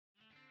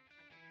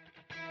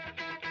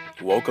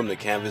Welcome to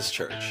Canvas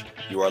Church.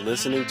 You are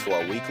listening to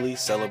our weekly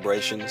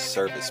celebration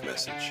service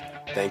message.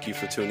 Thank you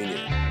for tuning in.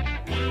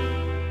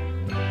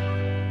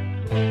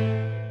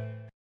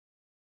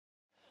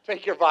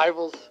 Take your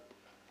Bibles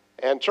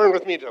and turn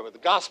with me to the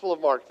Gospel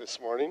of Mark this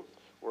morning.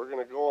 We're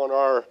going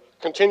to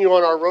continue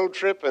on our road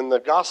trip in the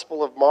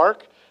Gospel of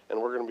Mark,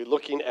 and we're going to be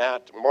looking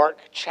at Mark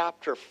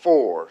chapter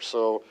 4.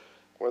 So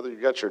whether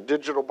you got your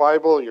digital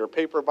Bible, your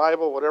paper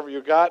Bible, whatever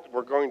you got,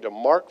 we're going to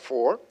Mark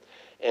 4.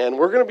 And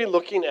we're going to be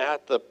looking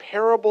at the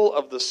parable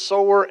of the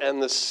sower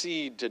and the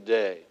seed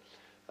today.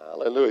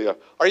 Hallelujah.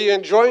 Are you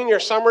enjoying your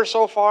summer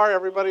so far?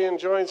 Everybody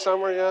enjoying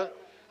summer, yeah?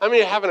 I mean,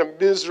 you're having a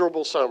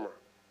miserable summer.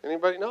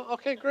 Anybody? No?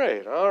 Okay,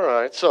 great. All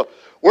right. So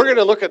we're going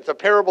to look at the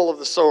parable of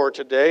the sower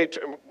today,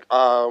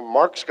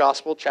 Mark's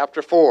Gospel,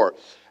 chapter 4.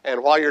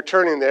 And while you're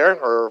turning there,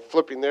 or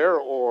flipping there,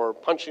 or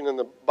punching in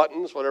the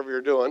buttons, whatever you're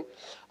doing,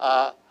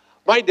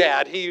 my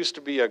dad, he used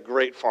to be a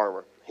great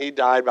farmer. He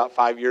died about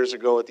 5 years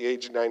ago at the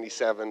age of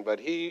 97,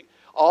 but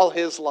all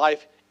his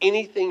life,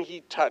 anything he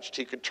touched,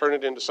 he could turn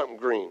it into something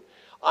green.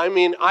 I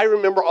mean, I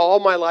remember all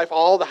my life,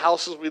 all the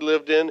houses we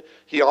lived in,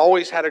 he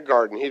always had a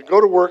garden. He'd go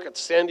to work at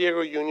the San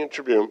Diego Union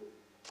Tribune,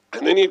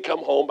 and then he'd come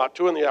home about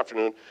 2 in the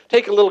afternoon,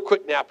 take a little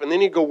quick nap, and then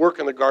he'd go work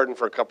in the garden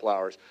for a couple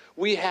hours.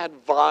 We had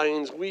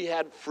vines, we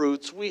had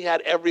fruits, we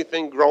had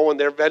everything growing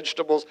there,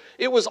 vegetables.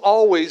 It was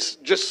always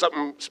just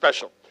something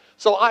special.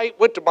 So I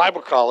went to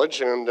Bible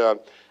college, and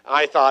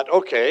I thought,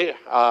 okay,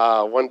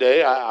 one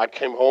day I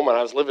came home, and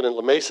I was living in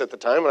La Mesa at the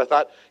time, and I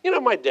thought,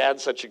 my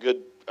dad's such a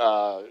good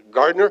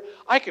gardener,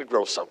 I could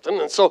grow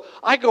something. And so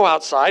I go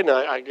outside, and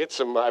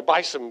I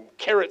buy some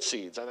carrot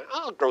seeds. I thought,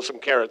 I'll grow some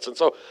carrots. And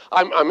so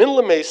I'm in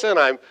La Mesa,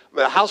 and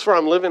the house where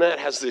I'm living at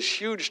has this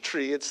huge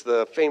tree. It's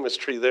the famous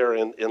tree there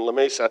in La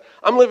Mesa.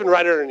 I'm living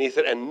right underneath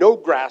it, and no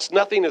grass,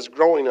 nothing is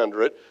growing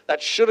under it.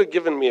 That should have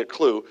given me a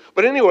clue.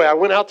 But anyway, I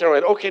went out there,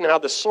 and I went, okay, now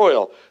the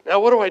soil. Now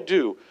what do I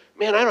do?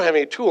 Man, I don't have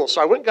any tools.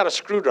 So I went and got a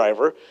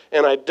screwdriver,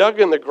 and I dug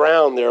in the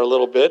ground there a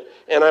little bit,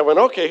 and I went,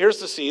 okay, here's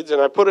the seeds,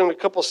 and I put in a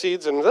couple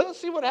seeds, and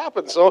let's see what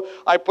happens. So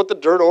I put the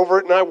dirt over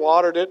it, and I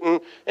watered it,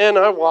 and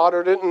I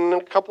watered it, and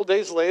a couple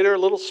days later, a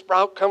little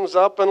sprout comes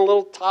up, and a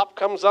little top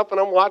comes up,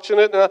 and I'm watching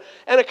it,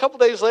 and a couple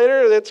days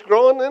later, it's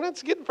growing, and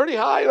it's getting pretty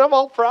high, and I'm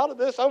all proud of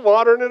this. I'm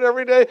watering it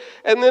every day,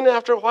 and then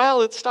after a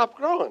while, it stopped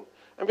growing.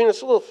 I mean,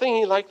 it's a little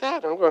thingy like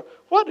that. And I'm going,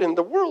 what in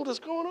the world is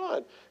going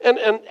on? And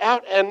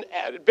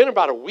it'd been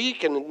about a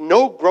week and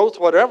no growth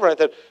whatever. I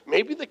thought,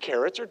 maybe the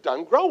carrots are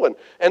done growing.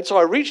 And so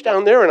I reached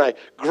down there and I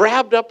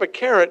grabbed up a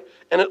carrot,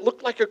 and it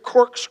looked like a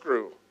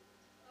corkscrew.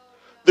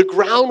 The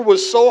ground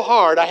was so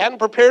hard. I hadn't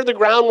prepared the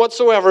ground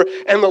whatsoever,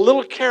 and the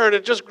little carrot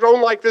had just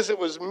grown like this. It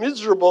was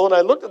miserable, and I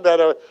looked at that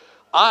and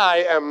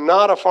I am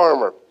not a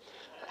farmer.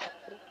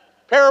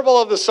 Parable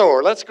of the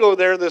sower. Let's go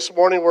there this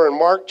morning. We're in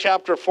Mark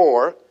chapter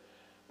 4.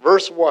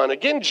 Verse 1,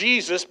 again,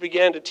 Jesus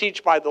began to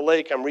teach by the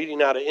lake. I'm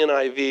reading out of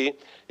NIV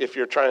if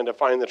you're trying to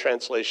find the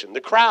translation. The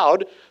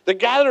crowd that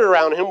gathered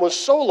around him was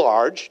so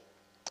large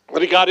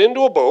that he got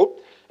into a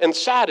boat and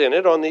sat in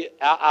it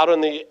out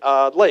on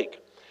the lake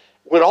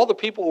when all the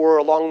people were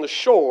along the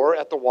shore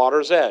at the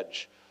water's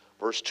edge.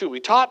 Verse 2, he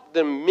taught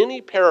them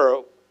many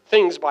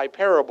things by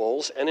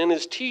parables, and in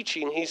his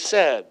teaching he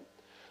said.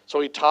 So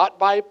he taught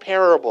by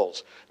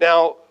parables.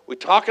 Now, we're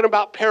talking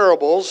about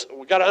parables.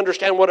 We've got to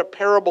understand what a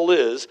parable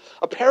is.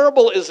 A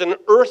parable is an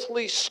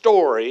earthly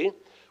story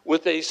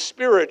with a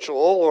spiritual,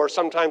 or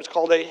sometimes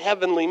called a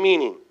heavenly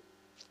meaning.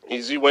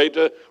 Easy way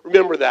to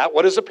remember that.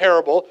 What is a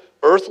parable?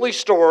 Earthly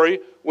story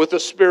with a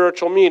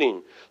spiritual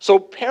meaning. So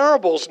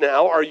parables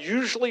now are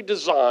usually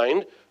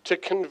designed to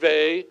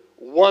convey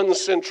one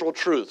central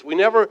truth. We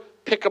never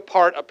pick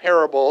apart a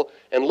parable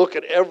and look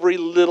at every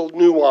little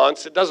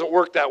nuance. It doesn't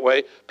work that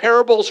way.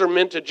 Parables are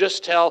meant to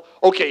just tell,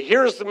 okay,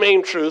 here's the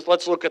main truth.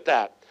 Let's look at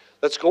that.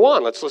 Let's go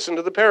on. Let's listen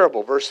to the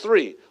parable. Verse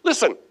 3.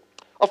 Listen,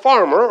 a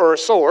farmer or a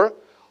sower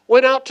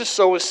went out to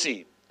sow a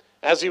seed.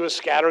 As he was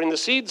scattering the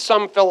seed,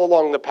 some fell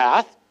along the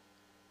path,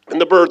 and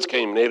the birds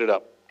came and ate it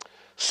up.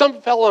 Some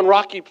fell on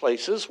rocky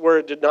places where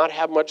it did not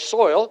have much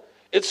soil.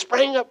 It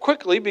sprang up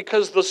quickly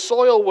because the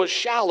soil was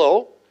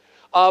shallow.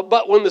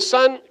 But when the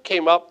sun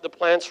came up, the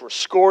plants were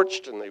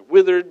scorched and they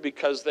withered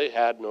because they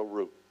had no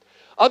root.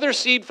 Other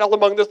seed fell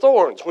among the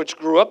thorns, which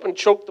grew up and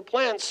choked the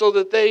plants so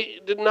that they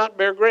did not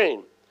bear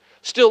grain.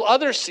 Still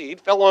other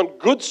seed fell on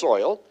good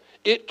soil.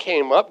 It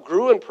came up,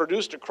 grew, and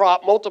produced a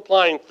crop,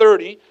 multiplying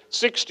 30,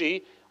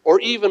 60,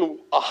 or even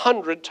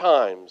 100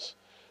 times.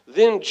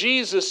 Then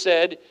Jesus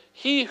said,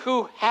 he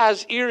who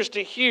has ears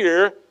to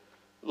hear,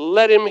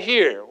 let him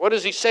hear. What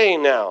is he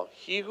saying now?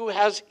 He who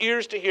has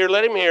ears to hear,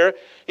 let him hear.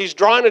 He's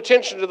drawing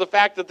attention to the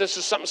fact that this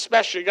is something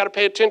special. You've got to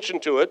pay attention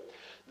to it.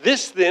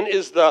 This then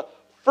is the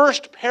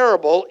first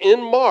parable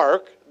in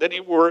Mark that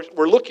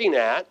we're looking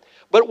at.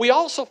 But we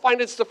also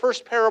find it's the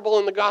first parable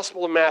in the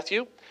Gospel of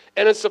Matthew,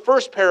 and it's the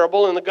first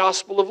parable in the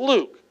Gospel of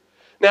Luke.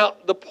 Now,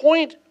 the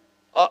point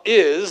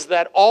is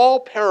that all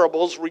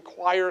parables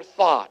require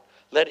thought.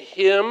 Let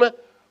him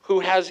who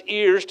has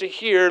ears to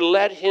hear,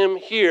 let him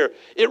hear.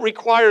 It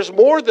requires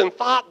more than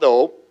thought,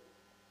 though.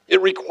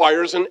 It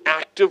requires an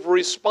active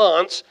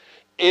response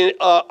in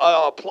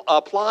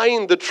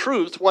applying the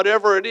truth,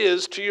 whatever it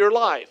is, to your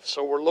life.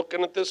 So we're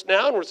looking at this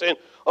now and we're saying,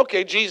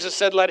 okay, Jesus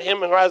said, let him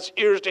who has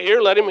ears to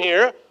hear, let him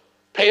hear.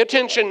 Pay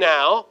attention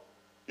now.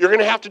 You're going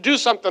to have to do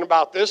something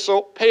about this,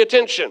 so pay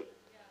attention.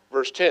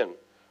 Verse 10,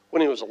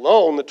 when he was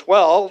alone, the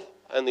 12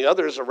 and the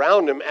others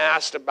around him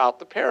asked about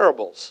the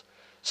parables.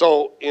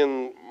 So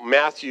in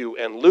Matthew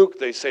and Luke,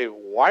 they say,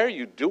 why are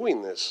you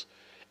doing this?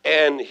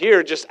 And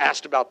here just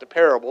asked about the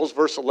parables.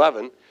 Verse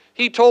 11,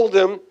 he told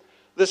them,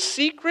 the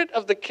secret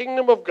of the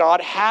kingdom of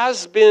God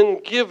has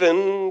been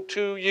given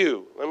to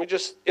you. Let me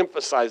just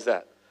emphasize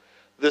that.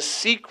 The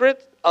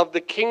secret of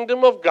the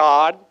kingdom of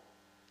God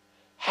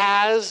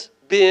has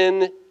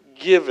been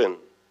given.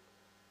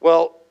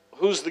 Well,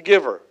 who's the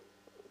giver?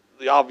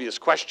 The obvious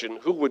question,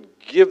 who would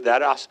give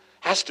that?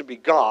 Has to be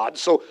God.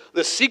 So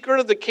the secret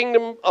of the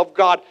kingdom of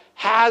God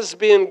has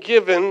been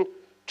given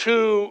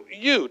to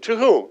you. To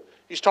whom?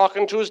 He's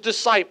talking to his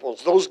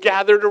disciples, those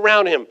gathered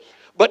around him.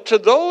 But to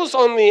those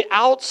on the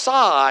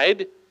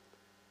outside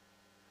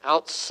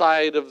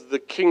of the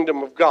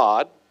kingdom of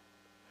God,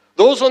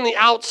 those on the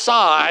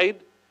outside,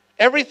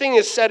 everything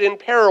is said in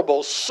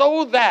parables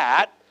so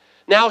that,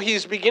 now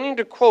he's beginning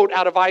to quote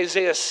out of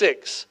Isaiah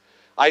 6.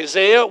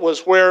 Isaiah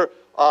was where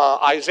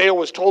Isaiah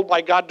was told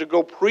by God to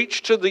go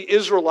preach to the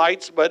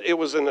Israelites, but it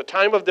was in the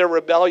time of their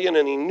rebellion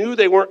and he knew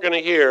they weren't going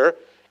to hear.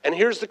 And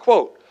here's the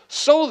quote,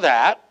 so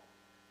that,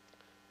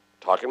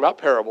 talking about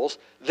parables,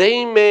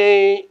 they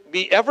may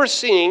be ever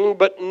seeing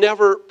but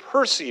never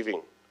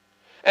perceiving,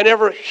 and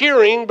ever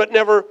hearing but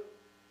never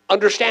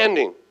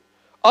understanding.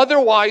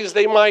 Otherwise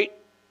they might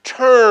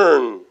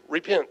turn,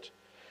 repent,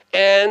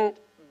 and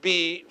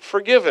be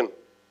forgiven.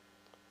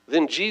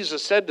 Then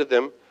Jesus said to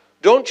them,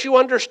 don't you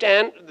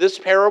understand this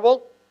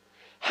parable?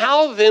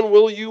 How then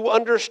will you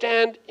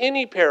understand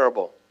any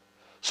parable?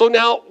 So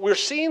now we're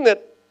seeing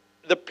that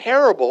the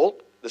parable,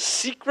 the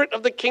secret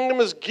of the kingdom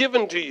is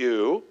given to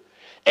you,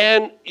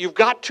 and you've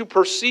got to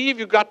perceive,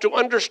 you've got to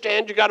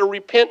understand, you've got to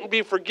repent and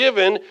be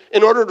forgiven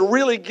in order to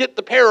really get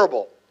the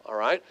parable. All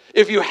right?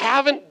 If you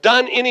haven't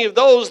done any of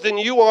those, then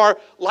you are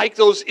like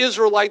those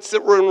Israelites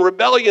that were in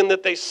rebellion,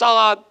 that they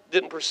saw,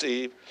 didn't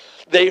perceive.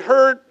 They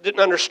heard, didn't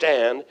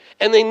understand,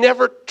 and they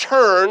never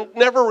turned,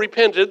 never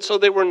repented, so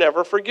they were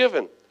never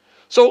forgiven.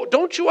 So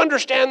don't you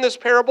understand this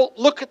parable?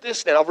 Look at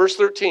this now, verse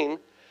 13.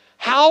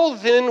 How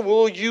then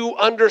will you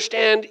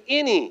understand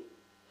any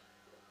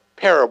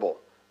parable?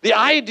 The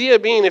idea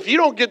being, if you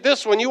don't get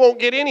this one, you won't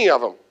get any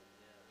of them.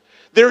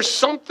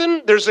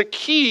 There's a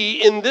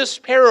key in this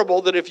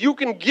parable that if you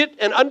can get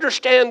and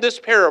understand this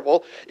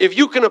parable, if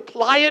you can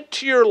apply it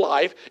to your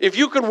life, if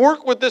you can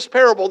work with this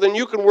parable, then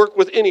you can work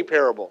with any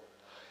parable.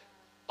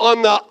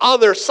 On the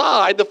other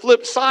side, the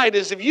flip side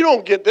is if you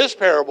don't get this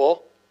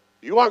parable,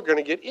 you aren't going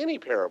to get any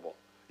parable.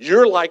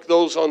 You're like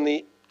those on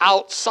the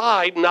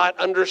outside not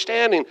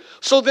understanding.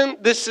 So then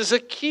this is a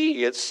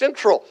key. It's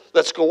central.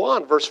 Let's go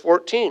on. Verse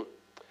 14.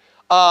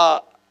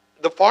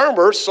 The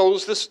farmer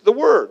sows the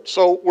word.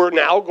 So we're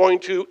now going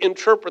to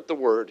interpret the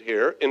word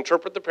here,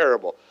 interpret the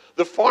parable.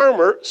 The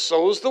farmer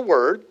sows the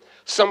word.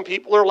 Some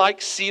people are like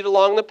seed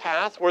along the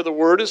path where the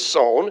word is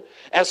sown.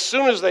 As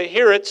soon as they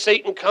hear it,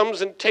 Satan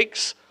comes and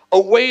takes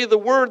away the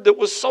word that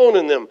was sown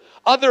in them.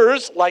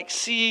 Others, like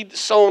seed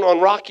sown on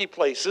rocky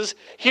places,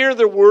 hear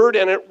the word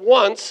and at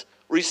once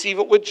receive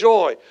it with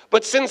joy.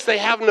 But since they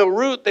have no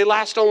root, they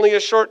last only a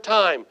short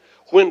time.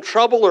 When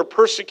trouble or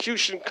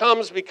persecution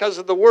comes because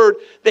of the word,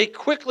 they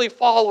quickly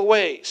fall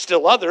away.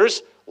 Still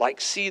others,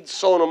 like seed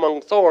sown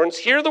among thorns,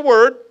 hear the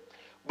word,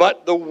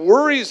 but the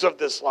worries of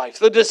this life,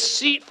 the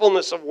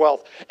deceitfulness of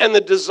wealth, and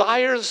the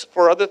desires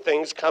for other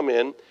things come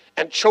in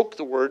and choke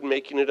the word,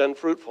 making it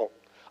unfruitful.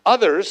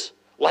 Others,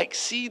 like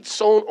seed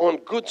sown on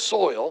good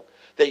soil,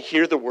 they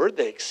hear the word,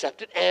 they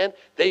accept it, and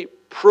they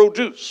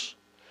produce.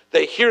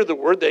 They hear the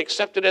word, they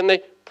accept it, and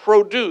they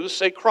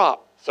produce a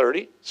crop,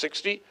 30,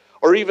 60,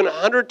 or even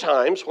 100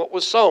 times what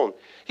was sown.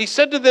 He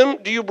said to them,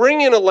 do you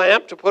bring in a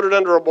lamp to put it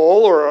under a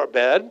bowl or a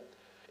bed?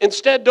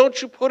 Instead, don't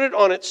you put it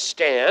on its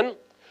stand?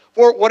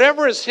 For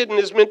whatever is hidden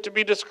is meant to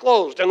be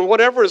disclosed, and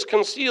whatever is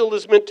concealed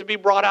is meant to be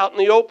brought out in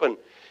the open.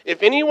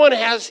 If anyone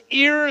has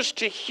ears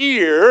to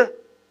hear,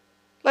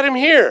 let him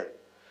hear.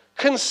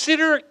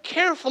 Consider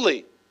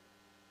carefully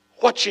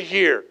what you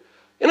hear.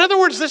 In other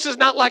words, this is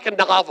not like a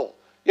novel.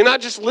 You're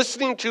not just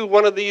listening to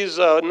one of these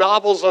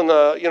novels on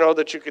the,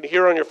 that you can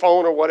hear on your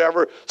phone or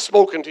whatever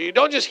spoken to you.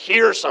 Don't just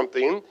hear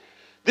something.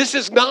 This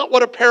is not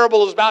what a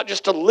parable is about,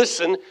 just to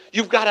listen.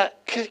 You've got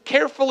to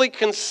carefully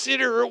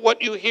consider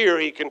what you hear,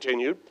 he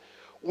continued.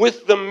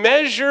 With the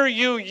measure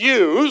you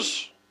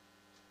use,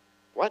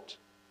 what?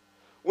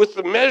 With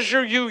the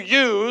measure you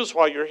use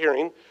while you're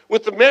hearing,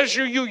 with the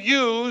measure you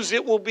use,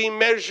 it will be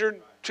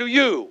measured to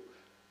you,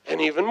 and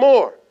even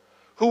more.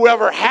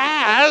 Whoever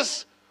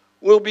has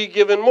will be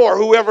given more.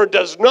 Whoever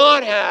does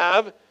not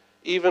have,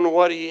 even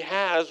what he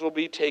has will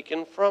be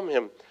taken from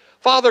him.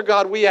 Father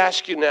God, we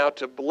ask you now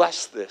to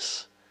bless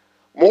this.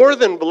 More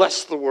than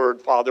bless the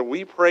word, Father,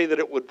 we pray that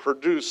it would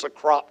produce a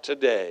crop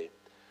today.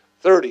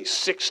 30,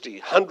 60,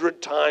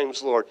 100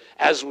 times, Lord,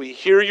 as we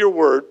hear your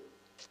word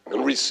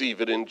and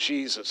receive it in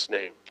Jesus'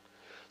 name.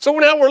 So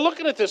now we're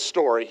looking at this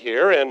story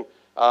here, and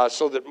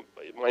so that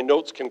my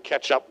notes can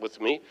catch up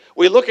with me.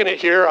 We're looking at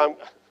here, I'm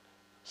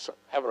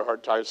having a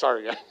hard time,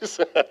 sorry guys.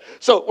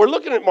 So we're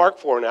looking at Mark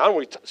 4 now,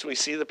 and we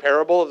see the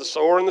parable of the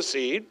sower and the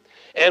seed,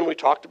 and we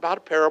talked about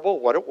a parable,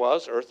 what it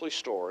was, earthly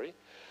story.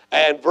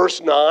 And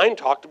verse 9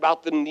 talked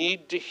about the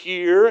need to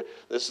hear.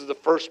 This is the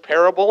first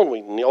parable, and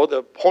we know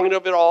the point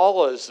of it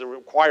all is it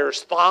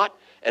requires thought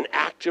and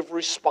active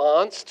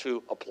response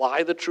to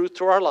apply the truth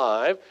to our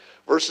life.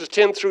 Verses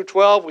 10 through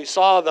 12, we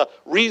saw the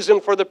reason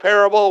for the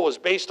parable was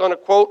based on a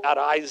quote out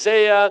of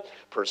Isaiah,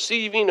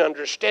 perceiving,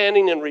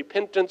 understanding, and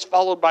repentance,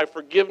 followed by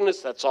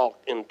forgiveness. That's all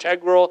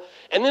integral.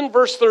 And then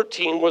verse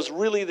 13 was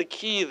really the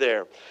key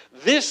there.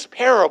 This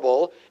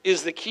parable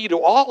is the key to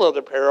all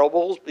other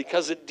parables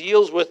because it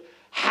deals with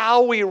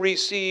how we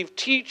receive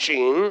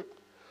teaching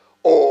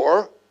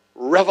or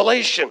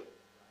revelation.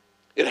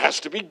 It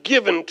has to be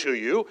given to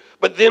you,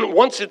 but then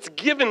once it's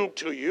given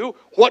to you,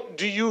 what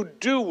do you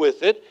do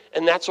with it?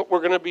 And that's what we're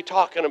going to be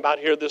talking about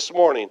here this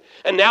morning.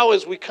 And now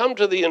as we come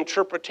to the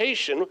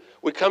interpretation,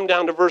 we come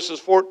down to verses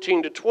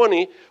 14 to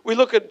 20, we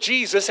look at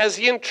Jesus as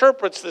he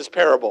interprets this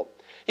parable.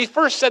 He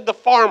first said the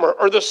farmer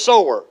or the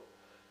sower.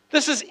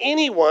 This is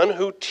anyone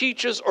who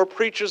teaches or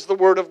preaches the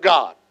word of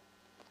God.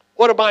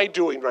 What am I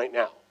doing right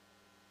now?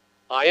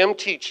 I am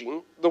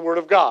teaching the word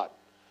of God.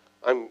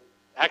 I'm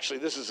a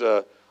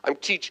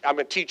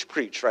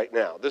teach-preach right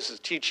now. This is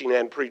teaching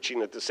and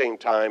preaching at the same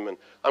time, and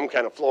I'm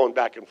kind of flowing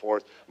back and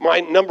forth. My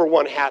number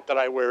one hat that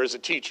I wear is a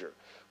teacher.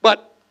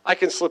 But I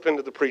can slip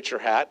into the preacher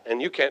hat,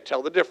 and you can't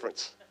tell the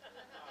difference.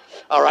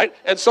 All right?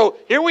 And so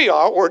here we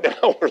are. We're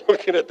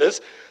looking at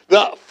this.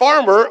 The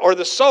farmer or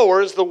the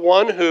sower is the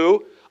one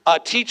who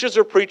teaches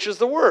or preaches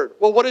the word.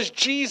 Well, what is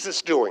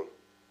Jesus doing?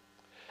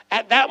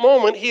 At that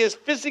moment, he is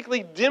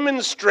physically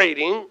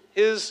demonstrating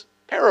his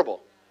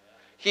parable.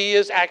 He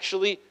is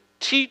actually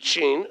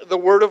teaching the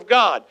Word of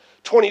God.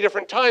 20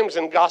 different times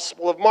in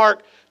Gospel of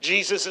Mark,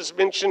 Jesus is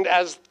mentioned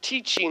as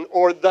teaching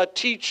or the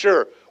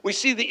teacher. We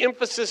see the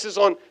emphasis is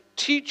on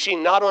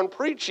teaching, not on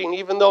preaching,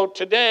 even though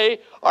today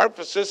our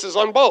emphasis is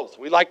on both.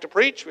 We like to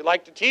preach, we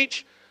like to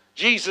teach.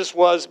 Jesus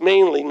was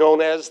mainly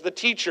known as the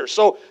teacher.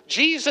 So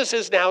Jesus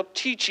is now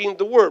teaching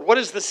the Word. What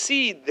is the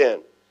seed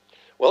then?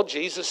 Well,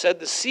 Jesus said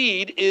the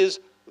seed is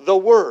the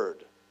word.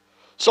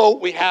 So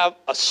we have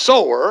a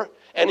sower,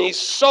 and he's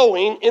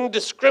sowing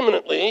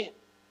indiscriminately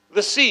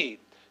the seed.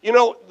 You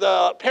know,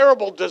 the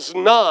parable does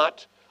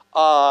not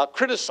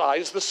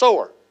criticize the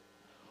sower.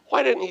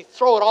 Why didn't he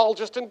throw it all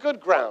just in good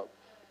ground?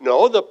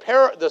 No,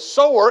 the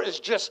sower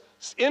is just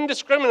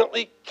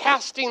indiscriminately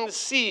casting the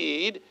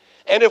seed,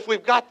 and if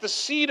we've got the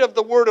seed of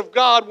the Word of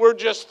God, we're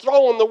just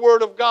throwing the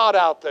Word of God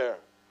out there.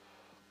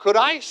 Could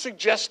I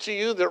suggest to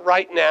you that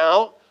right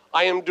now,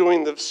 I am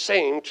doing the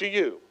same to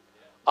you.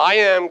 I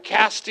am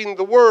casting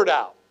the word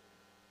out.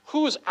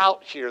 Who's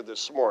out here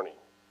this morning?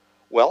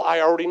 Well, I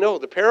already know.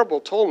 The parable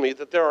told me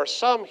that there are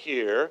some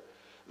here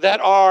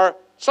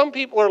some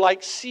people are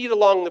like seed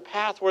along the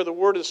path where the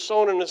word is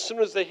sown, and as soon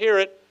as they hear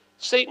it,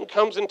 Satan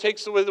comes and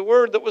takes away the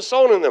word that was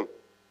sown in them.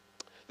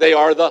 They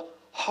are the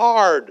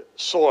hard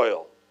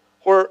soil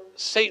where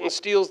Satan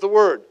steals the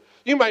word.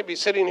 You might be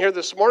sitting here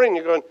this morning and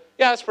you're going,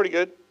 yeah, that's pretty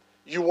good.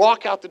 You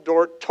walk out the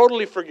door,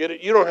 totally forget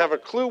it. You don't have a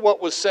clue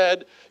what was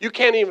said. You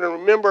can't even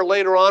remember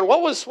later on.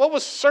 What was the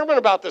sermon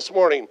about this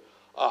morning?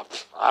 I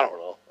don't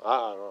know.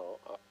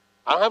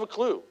 I don't have a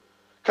clue.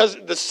 Because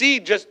the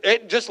seed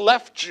just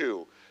left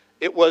you.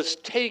 It was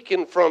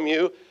taken from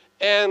you.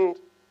 And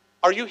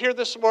are you here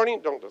this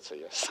morning? Don't say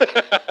yes.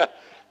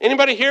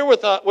 Anybody here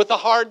with a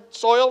hard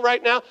soil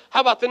right now? How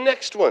about the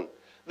next one?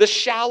 The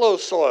shallow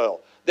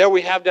soil. There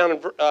we have down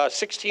in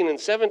 16 and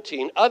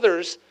 17.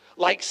 Others,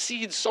 like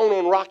seeds sown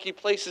on rocky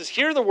places,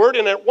 hear the word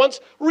and at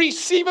once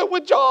receive it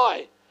with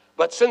joy.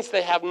 But since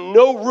they have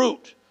no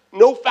root,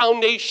 no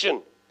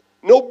foundation,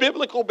 no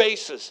biblical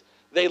basis,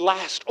 they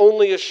last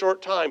only a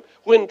short time.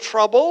 When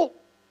trouble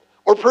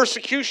or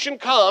persecution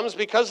comes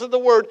because of the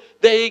word,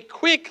 they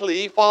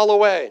quickly fall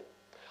away.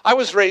 I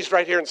was raised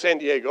right here in San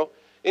Diego.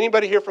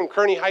 Anybody here from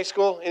Kearney High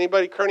School?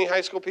 Anybody Kearney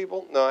High School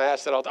people? No, I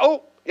asked that all the time.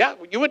 Oh, yeah,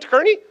 you went to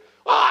Kearney?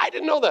 Oh, I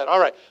didn't know that. All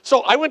right.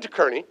 So I went to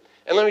Kearney.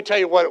 And let me tell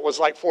you what it was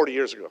like 40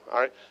 years ago, all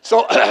right?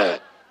 So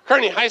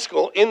Kearney High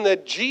School, in the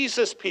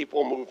Jesus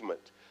People movement,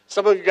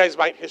 some of you guys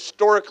might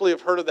historically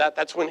have heard of that.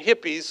 That's when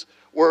hippies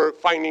were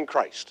finding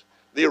Christ,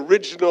 the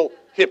original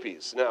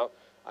hippies. Now,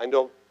 I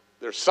know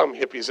there's some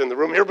hippies in the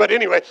room here, but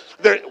anyway,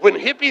 when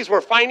hippies were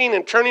finding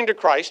and turning to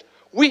Christ,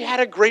 we had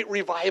a great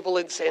revival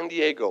in San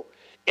Diego.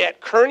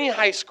 At Kearney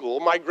High School,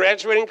 my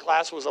graduating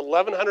class was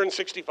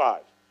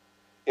 1,165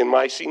 in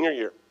my senior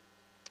year.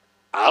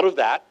 Out of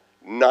that,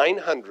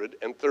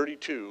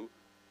 932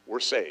 were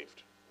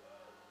saved.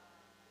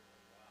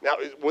 Now,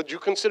 would you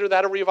consider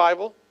that a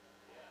revival?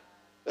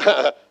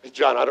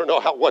 John, I don't know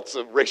what's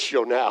the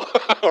ratio now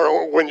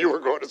or when you were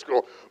going to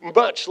school.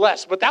 Much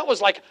less. But that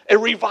was like a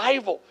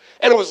revival.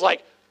 And it was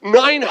like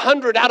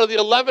 900 out of the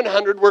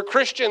 1,100 were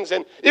Christians,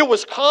 and it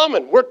was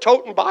common. We're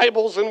toting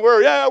Bibles, and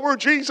we're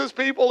Jesus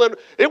people, and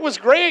it was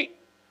great.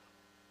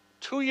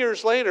 2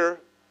 years later,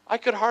 I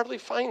could hardly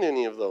find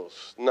any of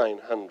those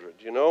 900,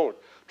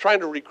 trying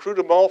to recruit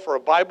them all for a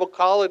Bible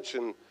college,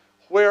 and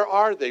where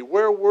are they?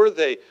 Where were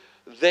they?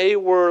 They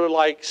were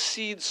like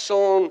seed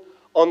sown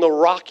on the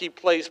rocky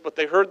place, but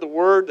they heard the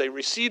word, they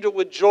received it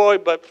with joy,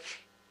 but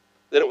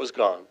then it was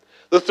gone.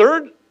 The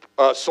third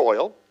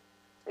soil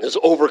is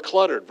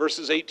overcluttered,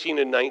 verses 18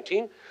 and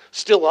 19.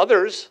 Still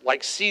others,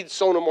 like seed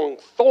sown among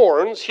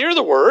thorns, hear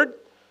the word,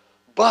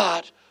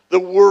 but the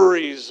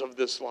worries of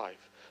this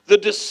life, the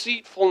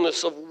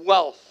deceitfulness of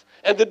wealth,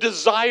 and the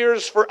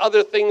desires for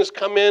other things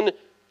come in,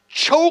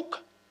 choke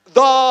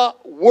the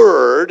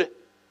word,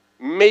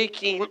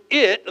 making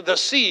it, the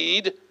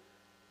seed,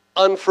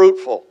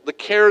 unfruitful. The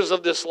cares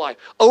of this life,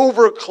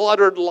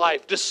 overcluttered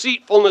life,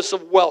 deceitfulness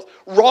of wealth,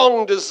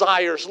 wrong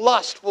desires,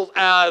 lustful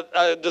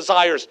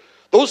desires.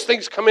 Those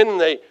things come in and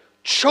they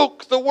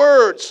choke the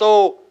word.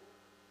 So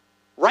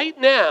right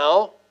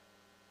now,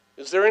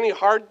 is there any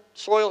hard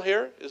soil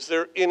here? Is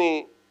there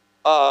any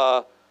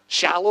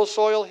shallow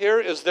soil here?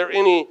 Is there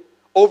any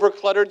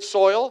overcluttered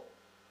soil?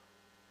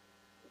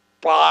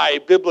 By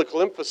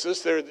biblical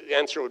emphasis, the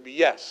answer would be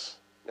yes.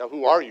 Now,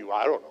 who are you?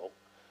 I don't know.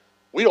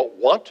 We don't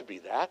want to be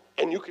that,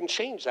 and you can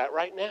change that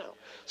right now.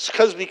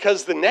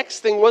 Because the next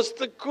thing was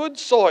the good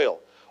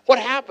soil. What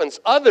happens?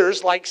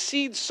 Others, like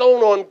seed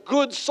sown on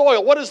good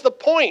soil. What is the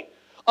point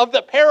of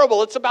the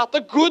parable? It's about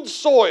the good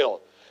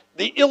soil.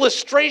 The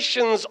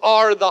illustrations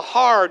are the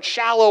hard,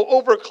 shallow,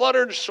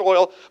 overcluttered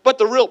soil, but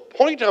the real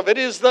point of it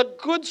is the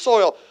good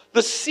soil.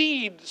 The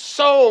seed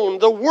sown,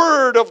 the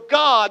word of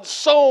God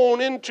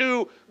sown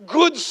into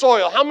good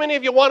soil. How many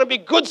of you want to be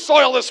good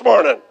soil this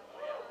morning?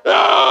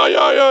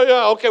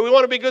 Yeah. Okay, we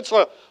want to be good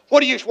soil.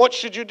 What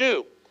should you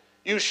do?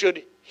 You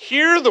should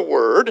hear the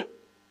word,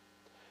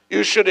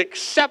 you should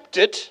accept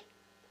it,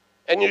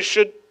 and you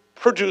should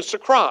produce a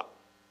crop.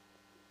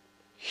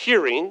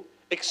 Hearing,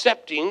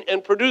 accepting,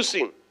 and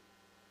producing.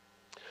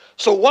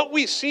 So what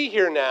we see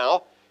here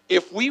now,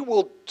 if we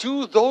will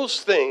do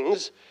those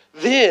things,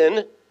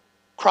 then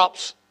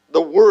crops,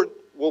 the word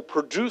will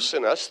produce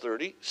in us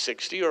 30,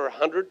 60, or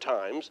 100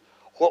 times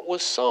what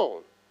was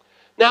sown.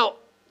 Now,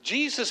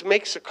 Jesus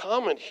makes a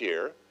comment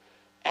here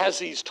as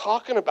he's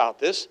talking about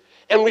this,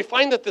 and we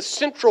find that the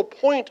central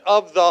point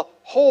of the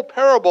whole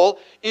parable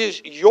is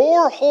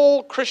your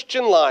whole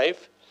Christian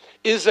life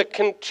is a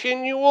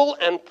continual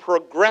and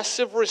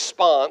progressive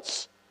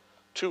response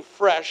to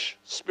fresh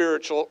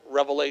spiritual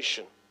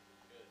revelation.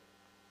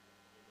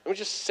 Let me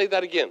just say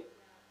that again.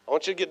 I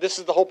want you to get, this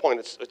is the whole point.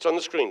 It's on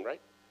the screen,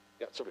 right?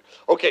 Yeah, it's over here.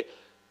 Okay,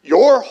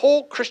 your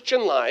whole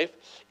Christian life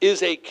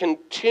is a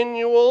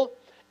continual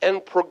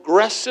and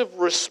progressive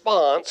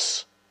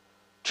response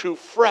to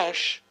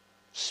fresh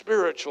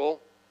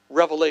spiritual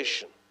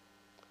revelation.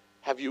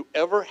 Have you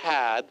ever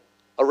had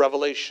a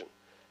revelation?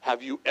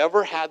 Have you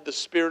ever had the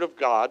Spirit of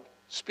God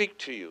speak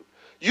to you?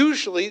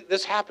 Usually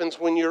this happens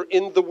when you're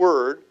in the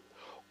Word,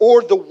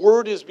 or the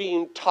Word is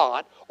being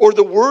taught, or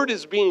the Word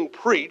is being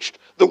preached,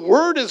 the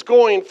Word is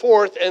going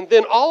forth, and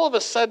then all of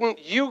a sudden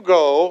you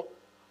go,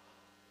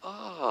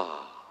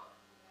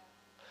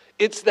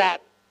 It's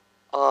that,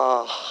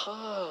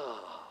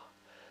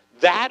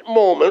 That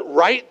moment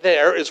right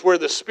there is where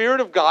the Spirit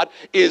of God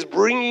is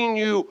bringing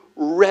you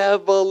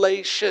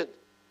revelation.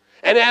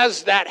 And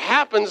as that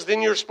happens,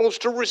 then you're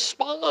supposed to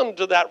respond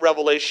to that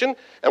revelation.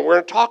 And we're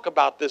going to talk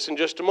about this in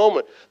just a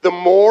moment. The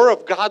more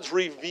of God's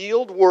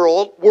revealed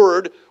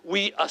word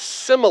we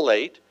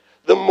assimilate,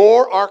 the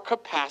more our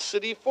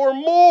capacity for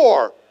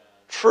more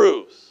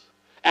truth.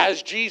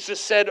 As Jesus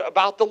said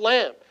about the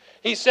lamp.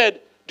 He said,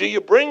 do you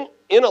bring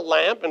in a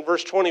lamp, in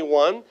verse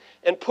 21,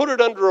 and put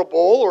it under a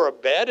bowl or a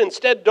bed?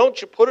 Instead,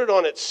 don't you put it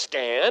on its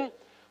stand?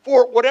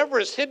 For whatever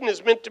is hidden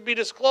is meant to be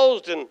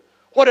disclosed, and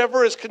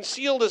whatever is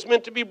concealed is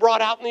meant to be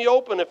brought out in the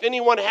open. If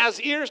anyone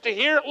has ears to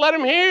hear, let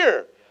him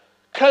hear.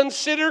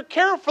 Consider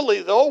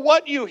carefully, though,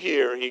 what you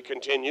hear, he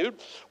continued.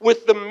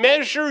 With the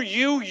measure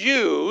you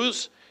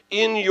use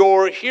in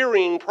your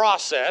hearing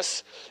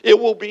process, it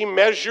will be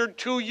measured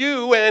to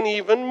you and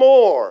even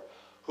more.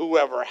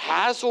 Whoever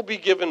has will be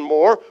given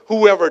more.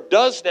 Whoever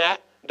does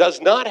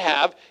not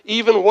have,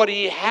 even what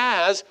he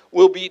has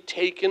will be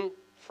taken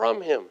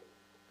from him.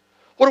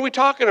 What are we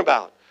talking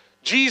about?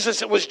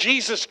 Was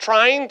Jesus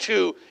trying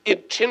to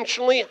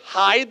intentionally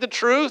hide the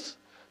truth?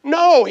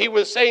 No, he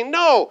was saying,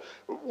 no,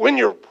 when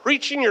you're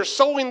preaching, you're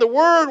sowing the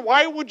word,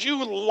 why would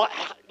you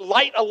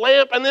light a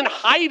lamp and then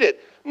hide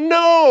it?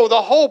 No,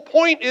 the whole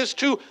point is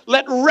to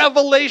let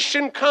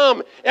revelation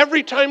come.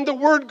 Every time the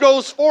word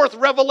goes forth,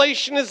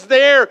 revelation is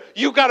there.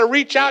 You got to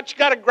reach out, you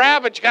got to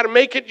grab it, you got to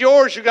make it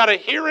yours, you got to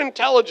hear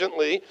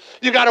intelligently,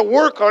 you got to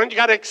work on it, you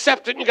got to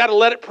accept it, and you got to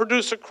let it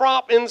produce a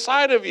crop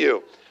inside of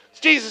you.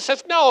 Jesus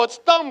says, no, it's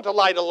dumb to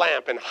light a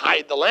lamp and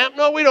hide the lamp.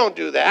 No, we don't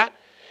do that.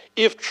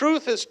 If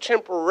truth is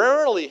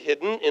temporarily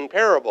hidden in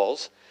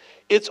parables,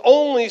 it's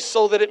only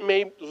so that it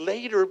may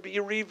later be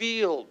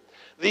revealed.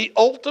 The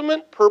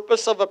ultimate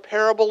purpose of a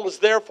parable is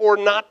therefore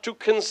not to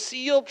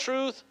conceal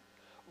truth,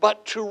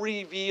 but to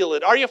reveal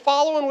it. Are you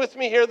following with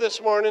me here this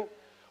morning?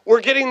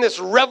 We're getting this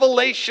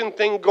revelation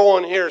thing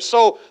going here.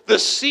 So the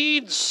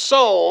seed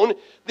sown,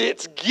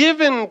 it's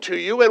given to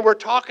you, and we're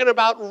talking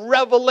about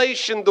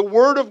revelation, the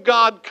Word of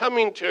God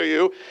coming to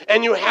you,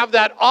 and you have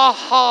that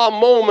aha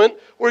moment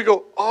where you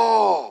go,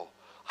 oh,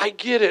 I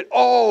get it.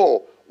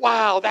 Oh,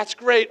 wow, that's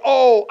great.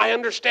 Oh, I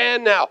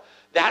understand now.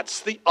 That's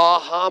the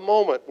aha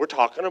moment. We're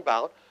talking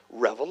about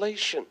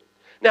revelation.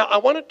 Now, I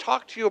want to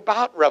talk to you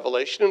about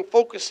revelation and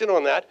focus in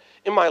on that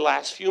in my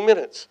last few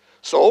minutes.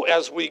 So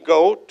as we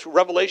go to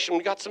Revelation,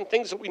 we got some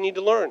things that we need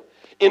to learn.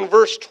 In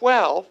verse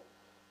 12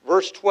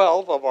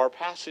 of our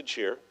passage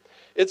here,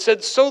 it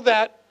said, so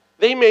that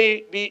they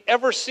may be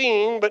ever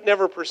seeing but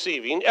never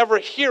perceiving, ever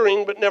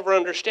hearing but never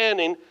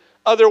understanding,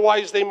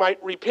 otherwise they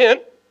might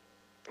repent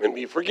and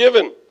be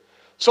forgiven.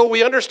 So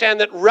we understand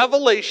that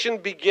revelation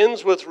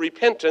begins with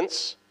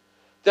repentance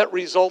that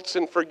results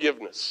in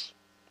forgiveness.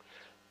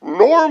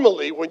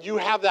 Normally, when you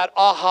have that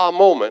aha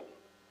moment,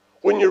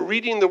 when you're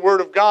reading the Word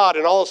of God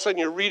and all of a sudden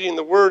you're reading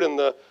the Word and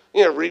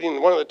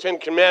reading one of the 10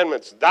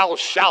 Commandments, thou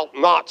shalt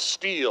not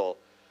steal.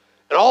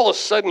 And all of a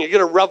sudden you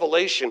get a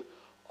revelation,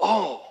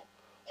 oh,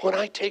 when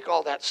I take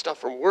all that stuff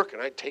from work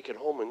and I take it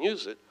home and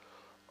use it,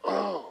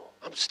 oh,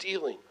 I'm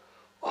stealing.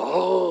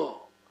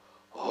 Oh,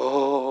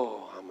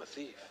 I'm a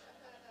thief.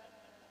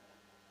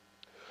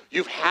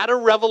 You've had a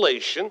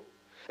revelation,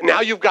 and now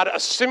you've got to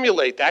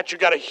assimilate that.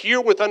 You've got to hear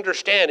with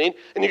understanding,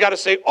 and you've got to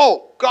say,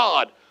 oh,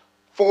 God,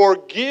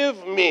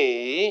 forgive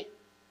me,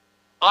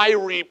 I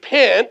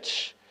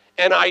repent,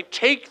 and I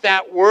take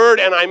that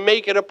word and I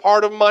make it a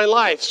part of my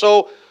life.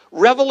 So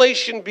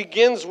revelation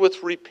begins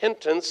with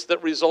repentance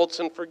that results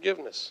in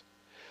forgiveness.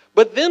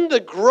 But then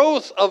the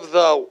growth of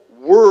the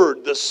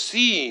word, the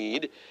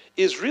seed,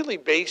 is really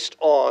based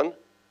on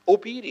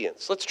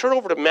obedience. Let's turn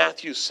over to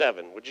Matthew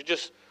 7. Would you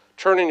just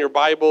turn in your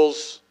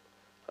Bibles?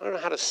 I don't know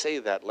how to say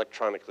that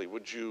electronically.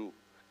 Would you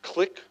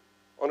click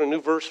on a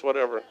new verse,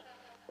 whatever?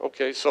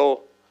 Okay,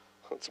 so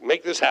let's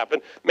make this happen.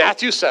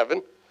 Matthew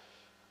 7,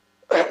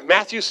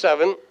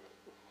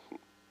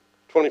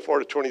 24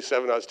 to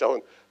 27, I was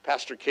telling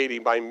Pastor Katie,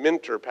 my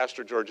mentor,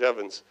 Pastor George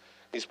Evans,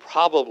 he's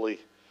probably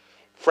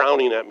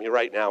frowning at me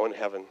right now in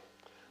heaven.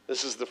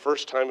 This is the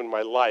first time in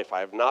my life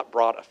I have not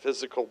brought a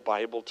physical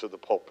Bible to the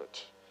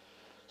pulpit.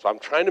 So I'm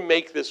trying to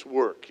make this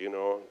work,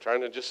 I'm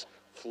trying to just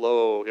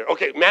flow here.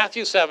 Okay,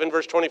 Matthew 7,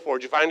 verse 24.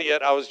 Did you find it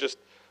yet? I was just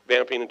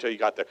vamping until you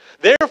got there.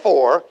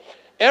 Therefore,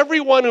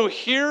 everyone who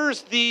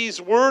hears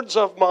these words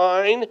of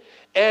mine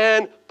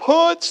and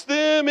puts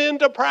them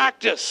into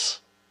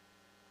practice.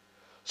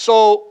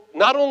 So,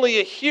 not only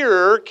a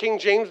hearer, King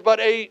James, but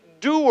a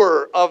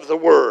doer of the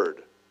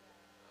word.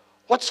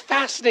 What's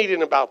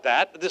fascinating about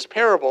this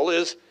parable,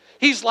 is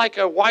he's like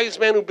a wise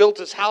man who built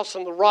his house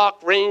on the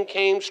rock. Rain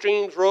came,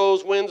 streams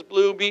rose, winds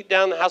blew, beat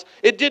down the house.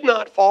 It did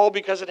not fall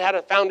because it had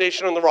a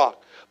foundation on the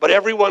rock. But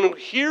everyone who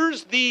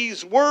hears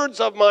these words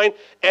of mine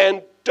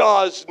and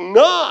does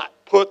not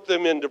put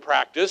them into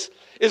practice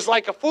is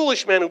like a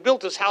foolish man who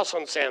built his house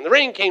on sand. The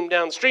rain came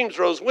down, streams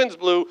rose, winds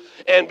blew,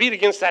 and beat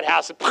against that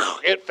house. And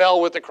it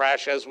fell with a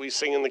crash, as we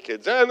sing in the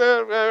kids. And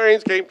the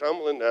rains came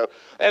tumbling down.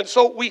 And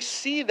so we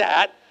see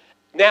that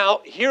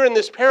now here in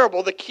this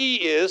parable. The key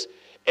is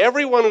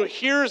everyone who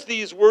hears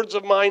these words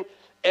of mine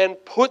and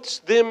puts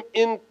them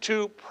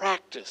into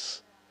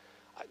practice.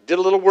 I did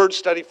a little word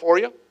study for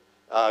you.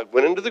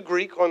 Went into the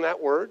Greek on that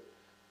word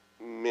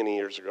many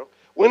years ago.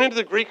 Went into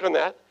the Greek on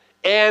that.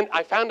 And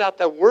I found out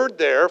the word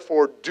there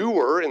for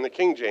doer in the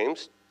King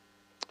James,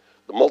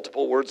 the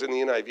multiple words in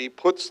the NIV,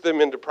 puts them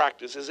into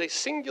practice, is a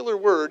singular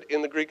word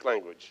in the Greek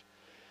language.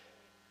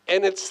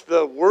 And it's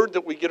the word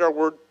that we get our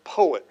word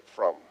poet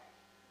from.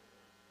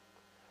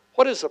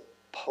 What is a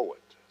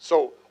poet?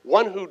 So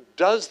one who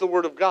does the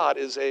word of God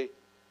is a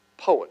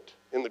poet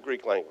in the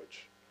Greek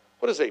language.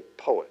 What is a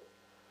poet?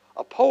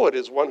 A poet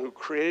is one who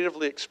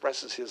creatively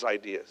expresses his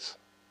ideas.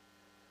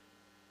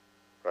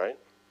 Right?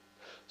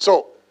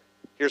 So,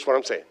 here's what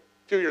I'm saying.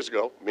 A few years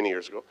ago, many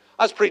years ago,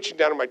 I was preaching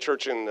down in my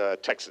church in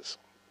Texas.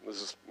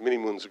 This is many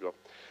moons ago.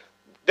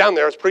 Down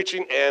there, I was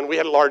preaching, and we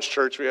had a large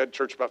church. We had a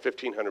church of about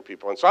 1,500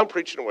 people. And so I'm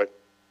preaching away.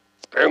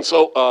 And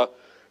so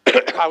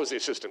I was the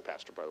assistant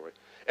pastor, by the way.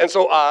 And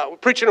so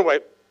preaching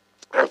away.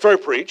 After I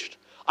preached,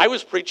 I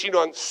was preaching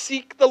on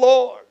seek the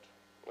Lord.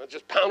 I was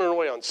just pounding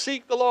away on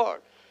seek the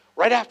Lord.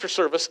 Right after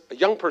service, a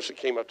young person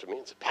came up to me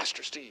and said,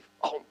 Pastor Steve,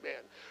 oh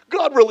man,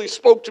 God really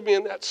spoke to me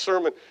in that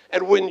sermon.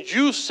 And when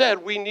you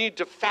said we need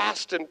to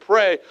fast and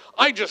pray,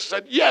 I just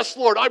said, yes,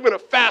 Lord, I'm going to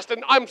fast.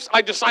 And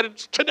I decided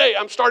today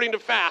I'm starting to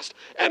fast.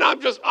 And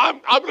I'm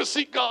going to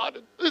seek God.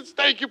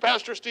 Thank you,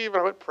 Pastor Steve.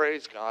 And I went,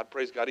 praise God,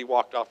 praise God. He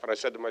walked off and I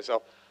said to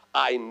myself,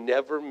 I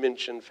never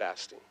mentioned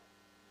fasting.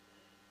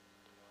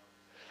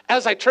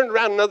 As I turned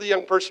around, another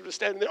young person was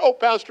standing there. Oh,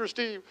 Pastor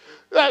Steve,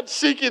 that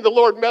seeking the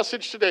Lord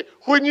message today.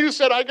 When you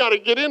said I got to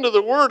get into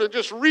the Word and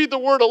just read the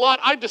Word a lot,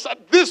 I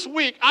decided this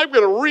week I'm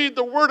going to read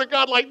the Word of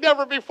God like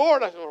never before.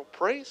 And I said, oh,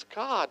 praise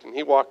God. And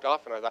he walked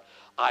off, and I thought,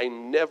 I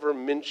never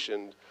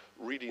mentioned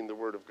reading the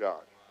Word of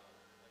God.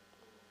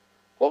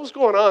 What was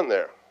going on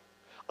there?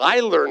 I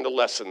learned a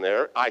lesson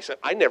there. I said,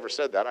 I never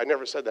said that. I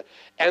never said that.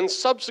 And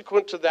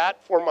subsequent to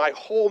that, for my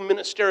whole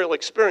ministerial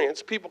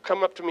experience, people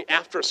come up to me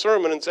after a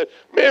sermon and said,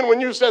 man,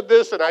 when you said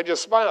this, and I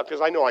just smiled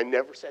because I know I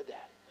never said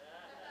that.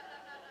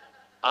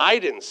 I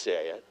didn't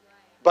say it,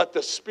 but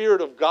the Spirit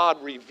of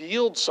God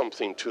revealed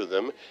something to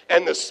them,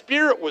 and the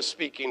Spirit was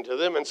speaking to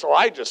them, and so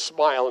I just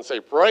smile and say,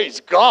 praise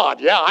God.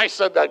 Yeah, I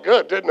said that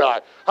good, didn't I?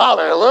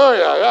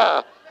 Hallelujah,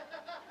 yeah.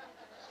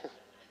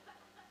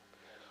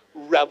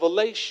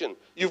 Revelation.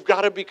 You've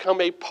got to become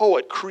a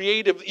poet,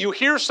 creative. You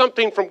hear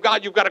something from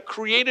God, you've got to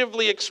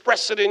creatively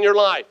express it in your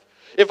life.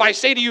 If I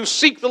say to you,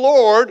 seek the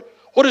Lord,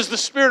 what does the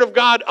Spirit of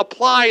God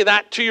apply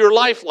that to your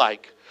life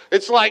like?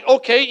 It's like,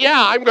 okay,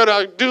 yeah, I'm going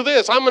to do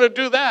this, I'm going to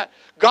do that.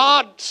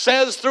 God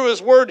says through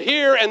His Word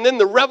here, and then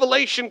the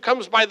revelation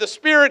comes by the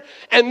Spirit,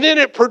 and then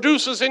it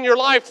produces in your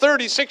life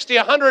 30, 60,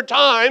 100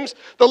 times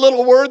the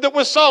little word that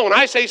was sown.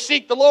 I say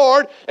seek the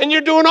Lord, and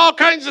you're doing all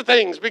kinds of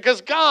things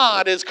because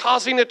God is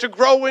causing it to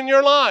grow in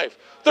your life.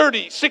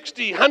 30,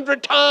 60,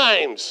 100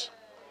 times.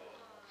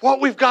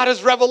 What we've got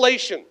is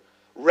revelation.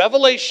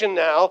 Revelation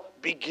now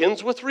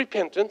begins with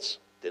repentance.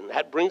 Then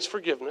that brings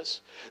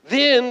forgiveness.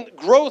 Then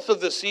growth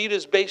of the seed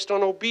is based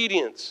on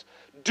obedience.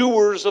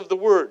 Doers of the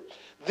word.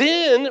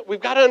 Then we've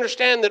got to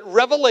understand that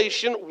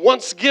revelation,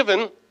 once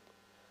given,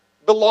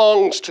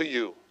 belongs to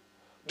you.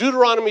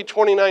 Deuteronomy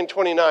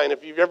 29:29,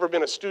 if you've ever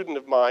been a student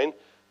of mine,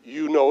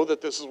 you know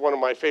that this is one of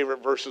my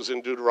favorite verses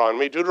in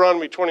Deuteronomy.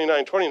 Deuteronomy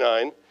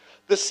 29:29,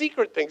 the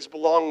secret things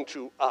belong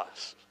to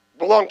us,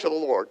 belong to the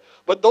Lord.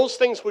 But those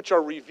things which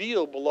are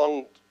revealed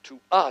belong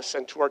to us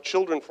and to our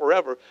children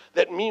forever,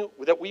 that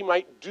we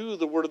might do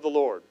the word of the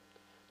Lord.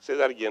 Say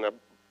that again, I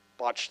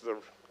botched the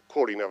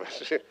quoting of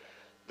it.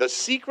 The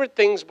secret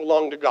things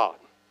belong to God.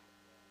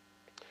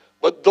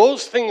 But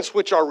those things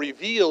which are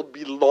revealed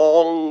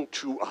belong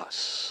to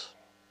us.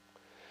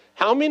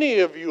 How many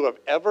of you have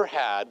ever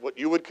had what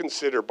you would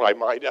consider, by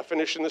my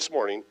definition this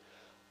morning,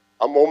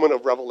 a moment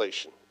of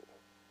revelation?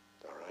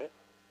 All right.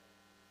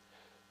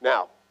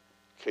 Now,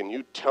 can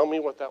you tell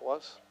me what that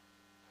was?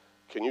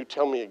 Can you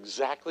tell me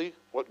exactly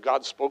what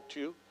God spoke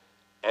to you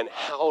and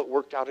how it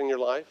worked out in your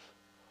life?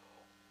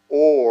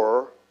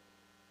 Or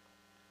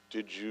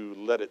did you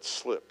let it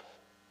slip?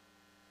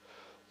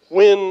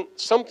 When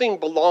something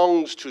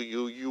belongs to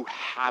you, you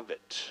have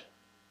it.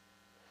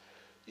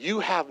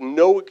 You have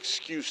no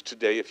excuse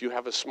today if you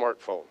have a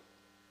smartphone.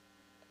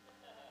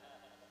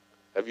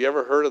 Have you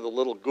ever heard of the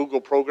little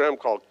Google program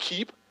called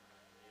Keep?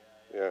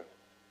 Yeah.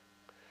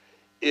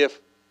 If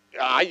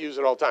I use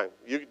it all the time.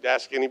 You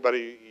ask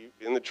anybody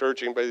in the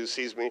church, anybody who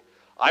sees me,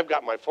 I've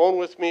got my phone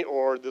with me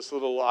or this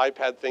little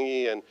iPad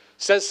thingy, and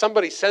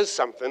somebody says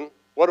something,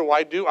 what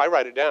do? I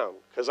write it down,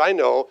 because I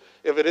know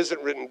if it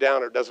isn't written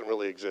down, it doesn't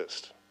really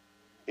exist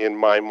in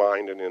my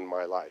mind and in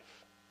my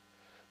life,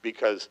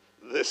 because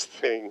this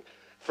thing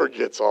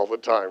forgets all the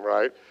time,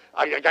 right?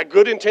 I got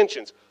good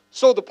intentions.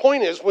 So the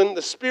point is, when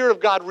the Spirit of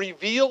God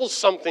reveals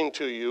something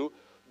to you,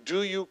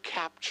 do you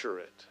capture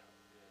it?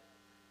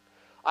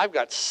 I've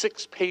got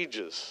 6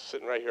 pages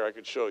sitting right here I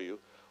could show you,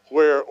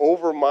 where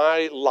over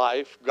my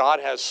life, God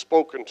has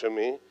spoken to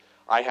me.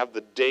 I have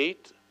the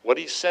date, what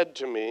He said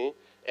to me,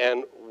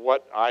 and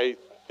what I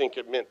think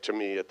it meant to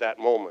me at that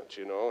moment,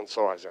 you know. And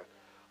so I said,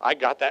 I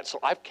got that, so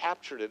I've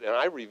captured it, and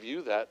I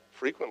review that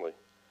frequently.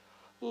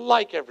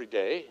 Like every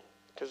day,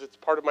 because it's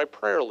part of my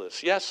prayer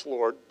list. Yes,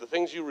 Lord, the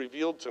things you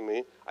revealed to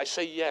me, I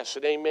say yes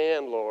and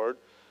amen, Lord.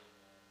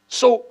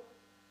 So,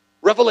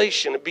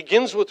 revelation, it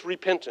begins with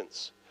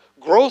repentance.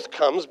 Growth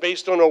comes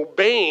based on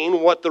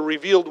obeying what the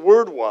revealed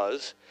word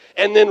was,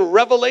 and then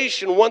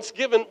revelation, once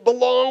given,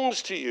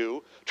 belongs to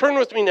you. Turn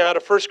with me now to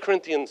 1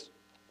 Corinthians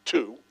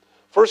 2.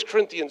 1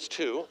 Corinthians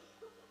 2.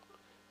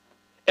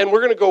 And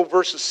we're going to go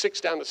verses 6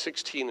 down to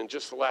 16 in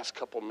just the last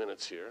couple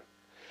minutes here,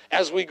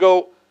 as we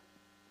go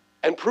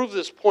and prove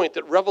this point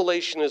that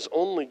revelation is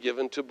only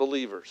given to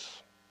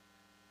believers.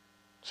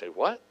 Say,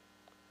 what?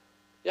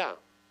 Yeah.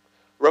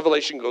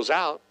 Revelation goes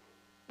out,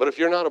 but if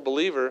you're not a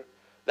believer,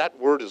 that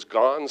word is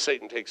gone.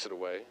 Satan takes it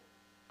away.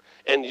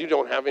 And you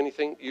don't have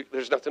anything.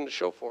 There's nothing to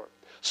show for it.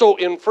 So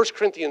in 1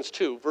 Corinthians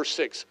 2, verse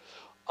 6,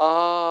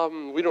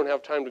 we don't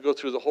have time to go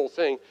through the whole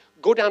thing.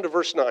 Go down to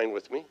verse 9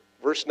 with me.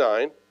 Verse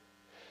 9.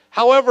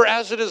 However,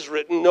 as it is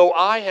written, no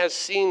eye has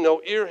seen, no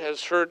ear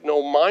has heard,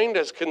 no mind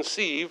has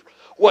conceived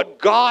what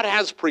God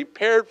has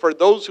prepared for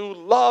those who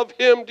love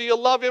Him. Do you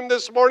love Him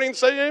this morning?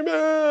 Say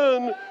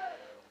amen.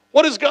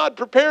 What has God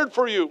prepared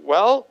for you?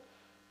 Well,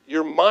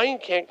 your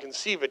mind can't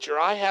conceive it. Your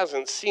eye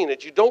hasn't seen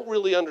it. You don't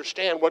really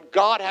understand what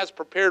God has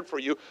prepared for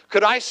you.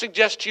 Could I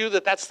suggest to you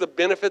that that's the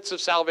benefits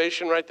of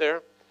salvation right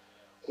there?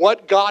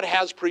 What God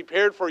has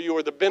prepared for you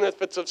are the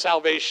benefits of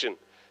salvation.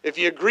 If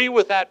you agree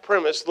with that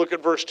premise, look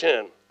at verse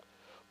 10.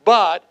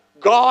 but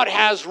God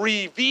has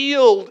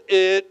revealed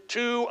it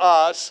to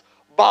us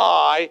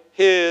by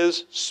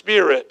His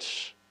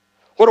Spirit.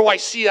 What do I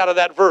see out of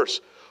that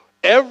verse?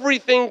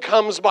 Everything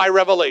comes by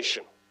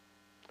revelation.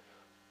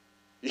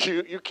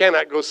 You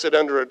cannot go sit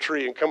under a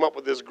tree and come up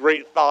with this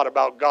great thought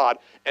about God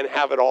and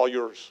have it all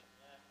yours.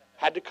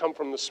 Had to come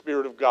from the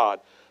Spirit of God.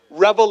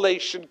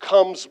 Revelation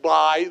comes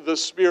by the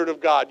Spirit of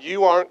God.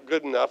 You aren't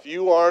good enough.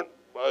 You aren't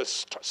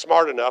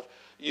smart enough.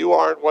 You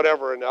aren't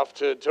whatever enough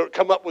to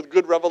come up with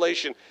good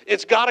revelation.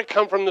 It's got to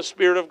come from the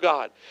Spirit of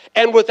God.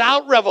 And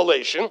without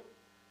revelation,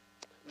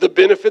 the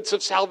benefits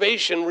of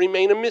salvation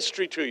remain a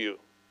mystery to you.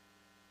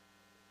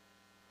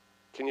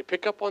 Can you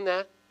pick up on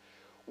that?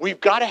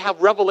 We've got to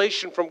have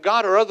revelation from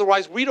God, or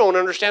otherwise we don't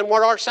understand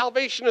what our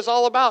salvation is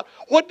all about.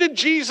 What did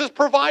Jesus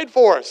provide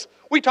for us?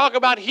 We talk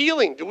about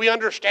healing. Do we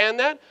understand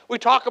that? We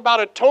talk about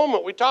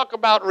atonement. We talk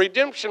about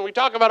redemption. We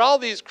talk about all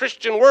these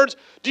Christian words.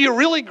 Do you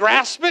really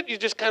grasp it? You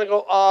just kind of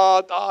go,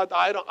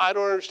 I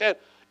don't understand.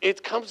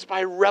 It comes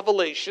by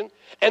revelation.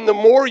 And the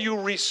more you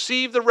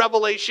receive the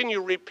revelation,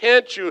 you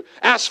repent, you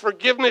ask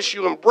forgiveness,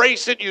 you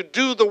embrace it, you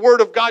do the Word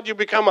of God, you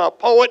become a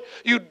poet,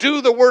 you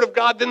do the Word of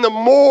God, then the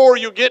more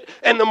you get,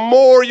 and the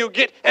more you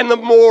get, and the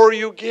more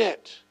you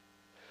get.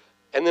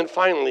 And then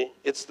finally,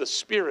 it's the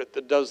Spirit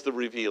that does the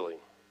revealing.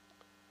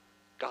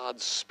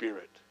 God's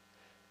Spirit.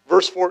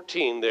 Verse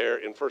 14 there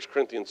in 1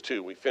 Corinthians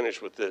 2, we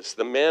finish with this.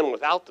 The man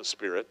without the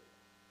Spirit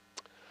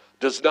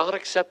does not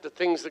accept the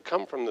things that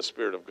come from the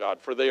Spirit of God,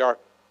 for they are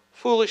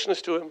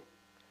foolishness to him,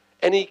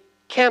 and he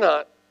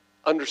cannot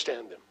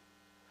understand them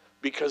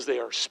because they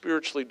are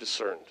spiritually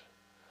discerned.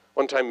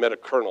 One time met a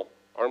colonel,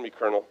 Army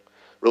colonel,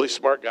 really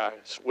smart guy,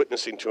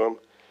 witnessing to him,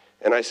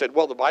 and I said,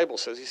 well, the Bible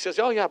says. He says,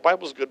 oh yeah,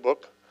 Bible's a good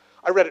book.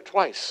 I read it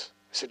twice.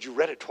 I said, you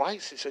read it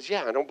twice? He says,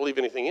 yeah, I don't believe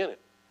anything in it.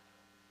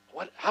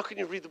 What? How can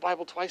you read the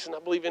Bible twice and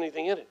not believe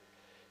anything in it?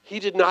 He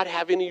did not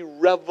have any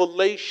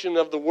revelation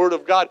of the Word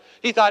of God.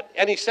 He thought,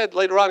 and he said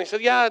later on, he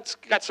said, yeah, it's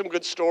got some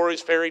good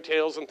stories, fairy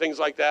tales and things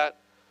like that.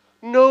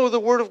 No, the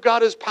Word of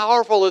God is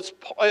powerful.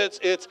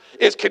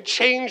 It can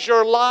change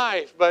your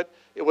life, but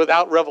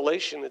without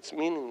revelation, it's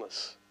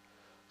meaningless.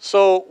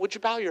 So would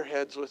you bow your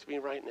heads with me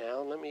right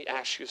now? Let me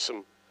ask you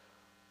some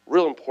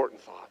real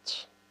important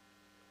thoughts.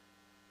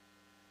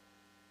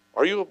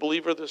 Are you a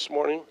believer this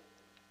morning?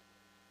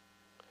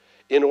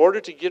 In order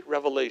to get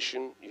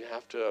revelation, you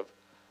have to have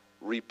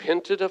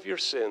repented of your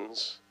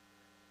sins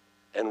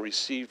and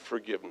received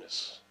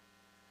forgiveness.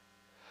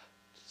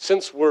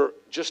 Since we're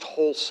just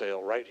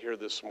wholesale right here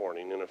this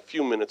morning, in a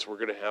few minutes we're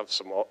going to have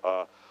some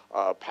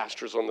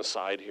pastors on the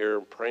side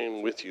here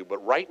praying with you.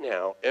 But right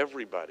now,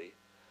 everybody,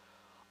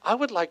 I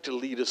would like to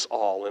lead us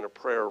all in a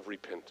prayer of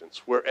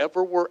repentance.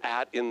 Wherever we're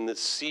at in the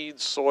seed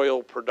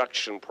soil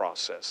production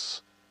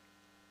process,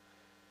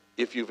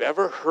 if you've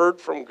ever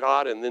heard from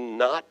God and then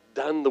not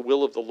done the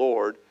will of the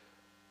Lord,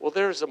 well,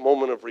 there's a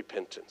moment of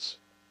repentance.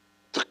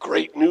 The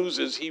great news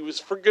is He's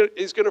going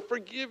to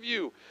forgive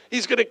you.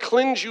 He's going to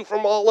cleanse you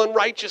from all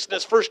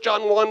unrighteousness. 1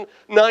 John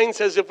 1:9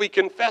 says, if we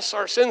confess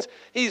our sins,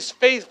 He's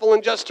faithful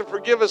and just to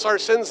forgive us our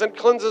sins and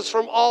cleanse us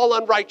from all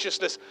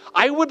unrighteousness.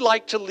 I would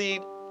like to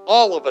lead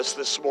all of us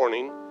this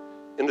morning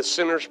in the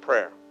sinner's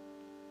prayer.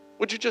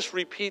 Would you just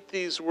repeat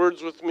these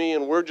words with me,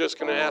 and we're just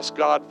going to ask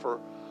God for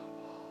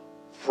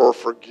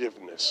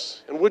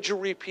forgiveness. And would you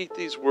repeat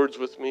these words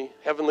with me?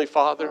 Heavenly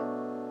Father,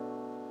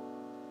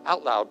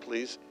 out loud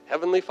please.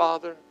 Heavenly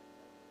Father,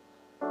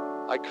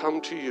 I come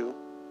to you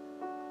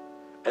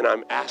and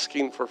I'm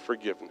asking for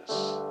forgiveness.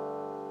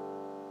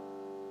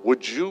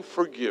 Would you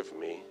forgive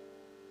me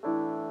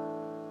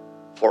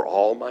for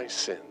all my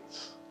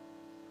sins?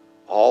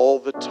 All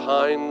the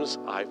times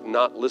I've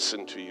not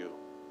listened to you.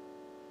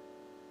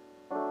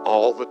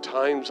 All the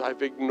times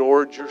I've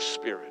ignored your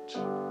Spirit.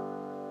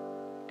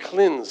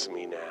 Cleanse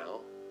me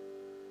now.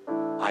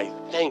 I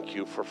thank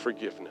you for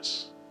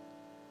forgiveness.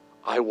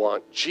 I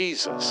want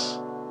Jesus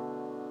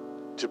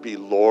to be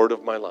Lord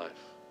of my life.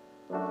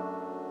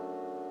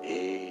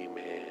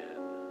 Amen.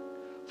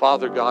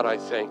 Father God, I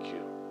thank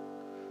you.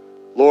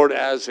 Lord,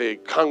 as a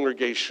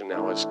congregation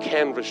now, as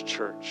Canvas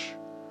Church,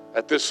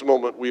 at this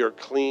moment we are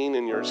clean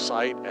in your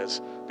sight,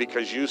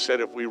 because you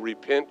said if we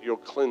repent, you'll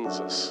cleanse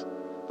us.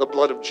 The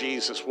blood of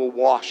Jesus will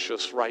wash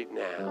us right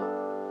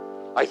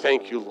now. I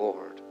thank you,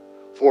 Lord,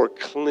 for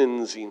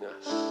cleansing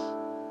us.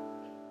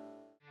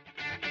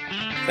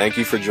 Thank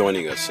you for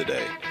joining us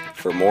today.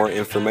 For more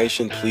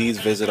information, please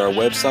visit our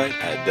website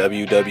at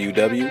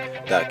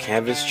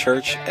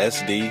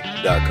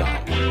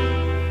www.canvaschurchsd.com.